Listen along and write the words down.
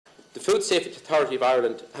The Food Safety Authority of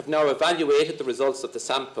Ireland have now evaluated the results of the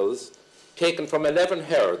samples taken from 11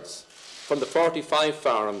 herds from the 45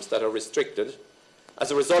 farms that are restricted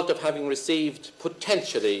as a result of having received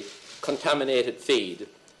potentially contaminated feed,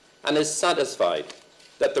 and is satisfied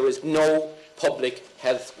that there is no public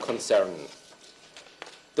health concern.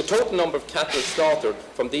 The total number of cattle slaughtered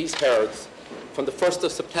from these herds from the 1st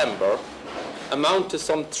of September amount to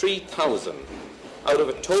some 3,000 out of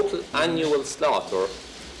a total annual slaughter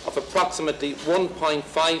of approximately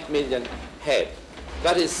 1.5 million head.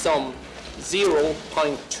 That is some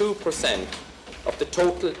 0.2% of the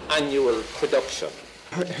total annual production.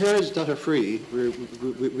 Herds that are free,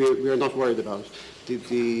 we are not worried about.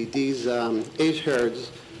 These 8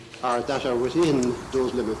 herds that are within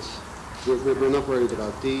those limits, we're not worried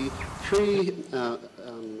about. The 3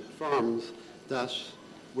 farms that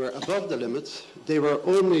were above the limits, they were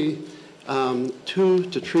only 2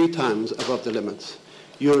 to 3 times above the limits.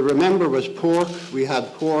 You'll remember with pork, we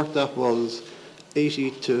had pork that was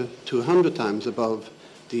 80 to 100 times above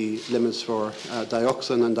the limits for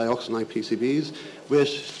dioxin and dioxin PCBs.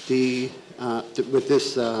 With the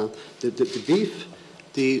beef,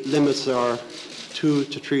 the limits are 2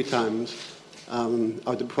 to 3 times, or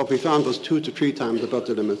what we found was 2 to 3 times above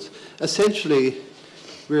the limits. Essentially,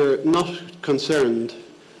 we're not concerned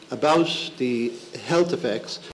about the health effects